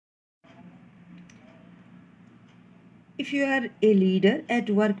If you are a leader at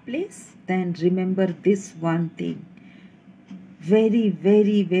workplace, then remember this one thing very,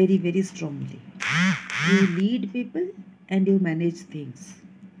 very, very, very strongly. You lead people and you manage things.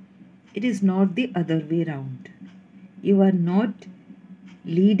 It is not the other way around. You are not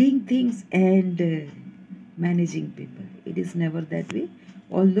leading things and managing people. It is never that way.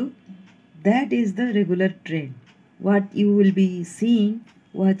 Although that is the regular trend. What you will be seeing,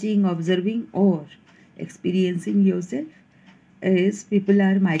 watching, observing, or experiencing yourself is people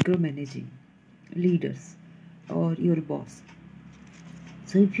are micromanaging leaders or your boss.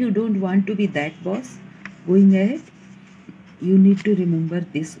 So if you don't want to be that boss going ahead, you need to remember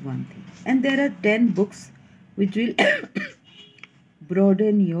this one thing. And there are 10 books which will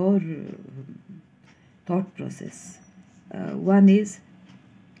broaden your thought process. One is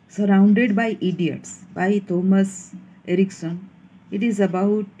Surrounded by Idiots by Thomas Erickson. It is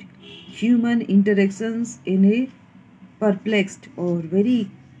about human interactions in a perplexed or very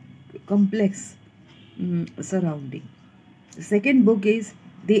complex surrounding. The second book is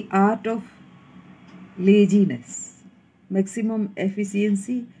The Art of Laziness, Maximum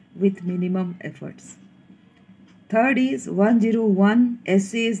Efficiency with Minimum Efforts. Third is 101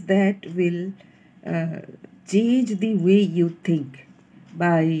 Essays That Will Change the Way You Think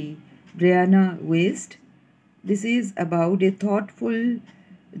by Brianna West. This is about a thoughtful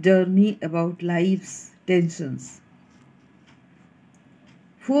journey about life's tensions.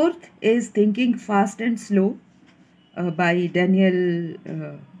 Fourth is Thinking Fast and Slow by Daniel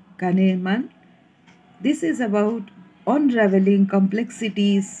Kahneman. This is about unraveling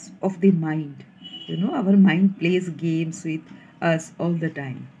complexities of the mind. You know, our mind plays games with us all the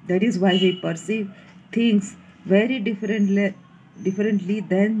time. That is why we perceive things very differently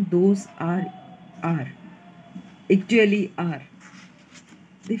than those actually are.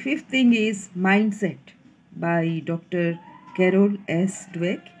 The fifth thing is Mindset by Dr. Carol S.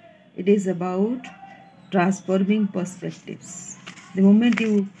 Dweck. It is about transforming perspectives. The moment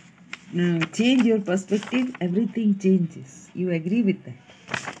you change your perspective, everything changes. You agree with that?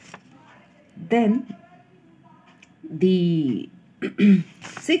 Then the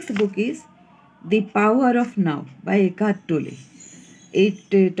sixth book is The Power of Now by Eckhart Tolle.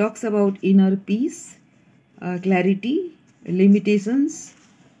 It talks about inner peace, clarity, limitations,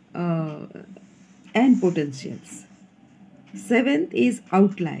 and potentials. Seventh is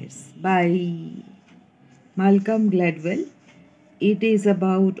Outliers by Malcolm Gladwell. It is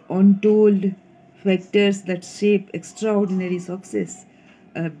about untold factors that shape extraordinary success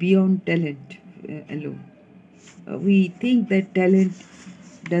beyond talent alone. We think that talent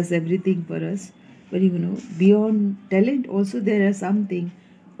does everything for us, but you know, beyond talent also there are something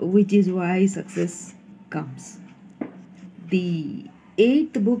which is why success comes. The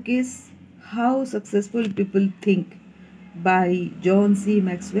eighth book is How Successful People Think by John C.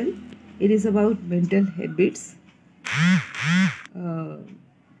 Maxwell. It is about mental habits,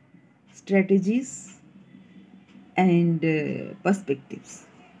 strategies, and perspectives.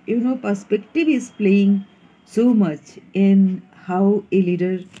 You know, perspective is playing so much in how a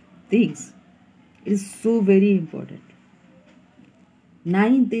leader thinks. It is so very important.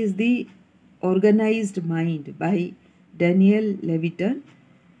 Ninth is The Organized Mind by Daniel Levitin,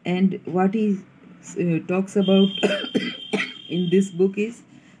 and what he talks about in this book is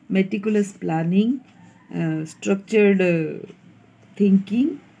meticulous planning, structured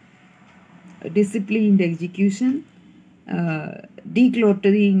thinking, disciplined execution,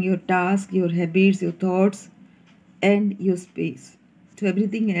 decluttering your task, your habits, your thoughts, and your space. So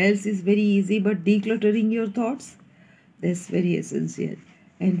everything else is very easy, but decluttering your thoughts, that's very essential.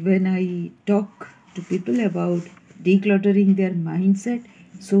 And when I talk to people about decluttering their mindset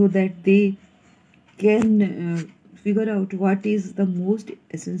so that they can figure out what is the most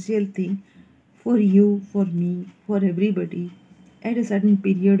essential thing for you, for me, for everybody at a certain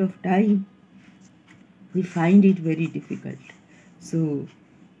period of time, we find it very difficult. So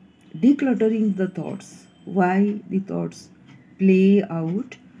decluttering the thoughts, why the thoughts play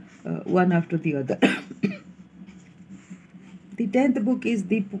out one after the other. The 10th book is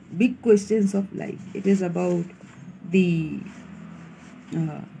The Big Questions of Life. It is about the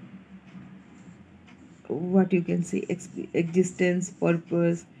what you can say, existence,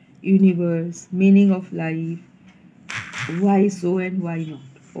 purpose, universe, meaning of life, why so and why not,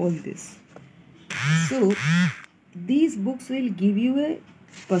 all this. So these books will give you a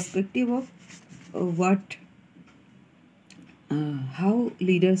perspective of how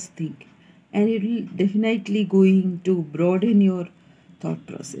leaders think, and it will definitely going to broaden your thought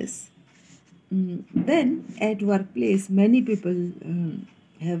process. Then at workplace, many people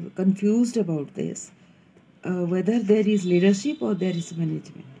have confused about this. whether there is leadership or there is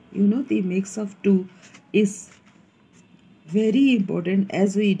management. The mix of two is very important,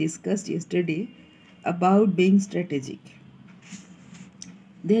 as we discussed yesterday about being strategic.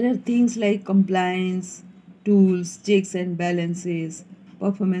 There are things like compliance, tools, checks and balances,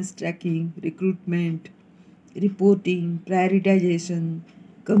 performance tracking, recruitment, reporting, prioritization,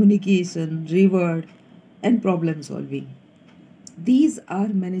 communication, reward, and problem solving. These are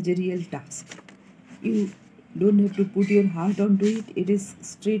managerial tasks. You don't have to put your heart onto it. It is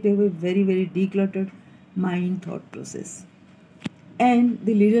straight away very, very decluttered mind thought process. And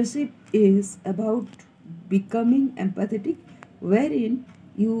the leadership is about becoming empathetic, wherein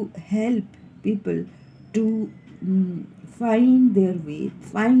you help people to find their way,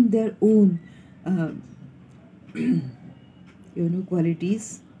 find their own uh,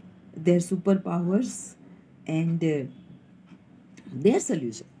 qualities, their superpowers, and their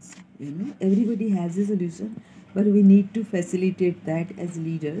solutions. Everybody has a solution, but we need to facilitate that as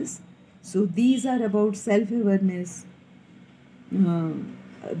leaders. So these are about self-awareness.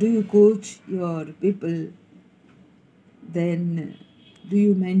 Do you coach your people? Then do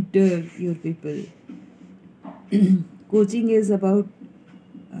you mentor your people? Coaching is about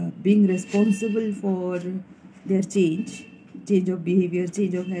being responsible for their change of behavior,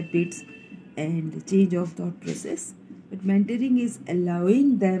 change of habits, and change of thought process. But mentoring is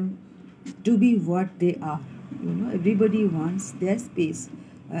allowing them to be what they are. Everybody wants their space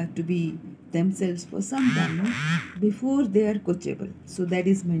to be themselves for some time before they are coachable. So that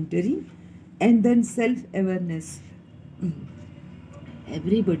is mentoring. And then self-awareness.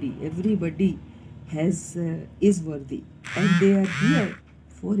 Everybody has is worthy, and they are here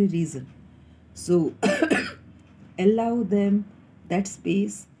for a reason. So allow them that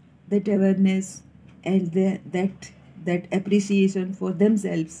space, that awareness, and that appreciation for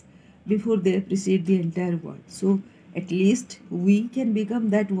themselves before they appreciate the entire world. So at least we can become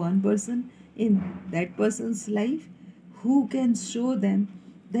that one person in that person's life who can show them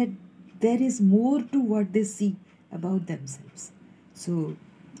that there is more to what they see about themselves. So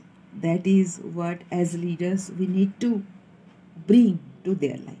that is what, as leaders, we need to bring to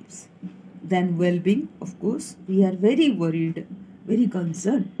their lives. Then well-being, of course, we are very worried, very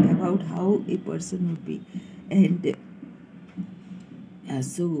concerned about how a person would be. And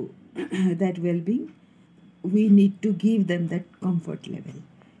so that well-being, we need to give them that comfort level.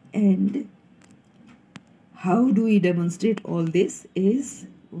 And how do we demonstrate all this is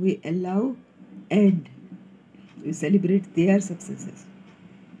we allow and we celebrate their successes.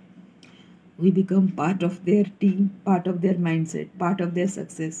 We become part of their team, part of their mindset, part of their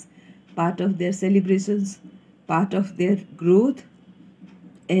success, part of their celebrations, part of their growth,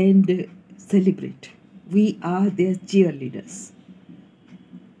 and celebrate. We are their cheerleaders.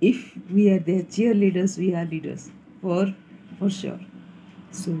 If we are their cheerleaders, we are leaders for sure.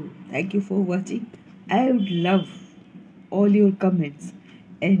 So thank you for watching. I would love all your comments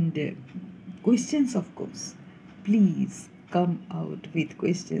and questions, of course. Please come out with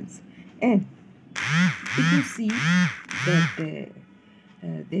questions. And if you see that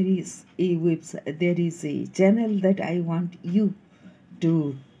there is a website, there is a channel that I want you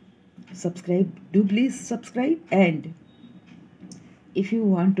to subscribe, do please subscribe. And if you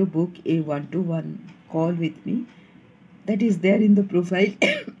want to book a one-to-one call with me, that is there in the profile.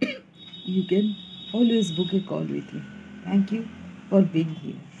 You can always book a call with me. Thank you for being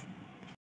here.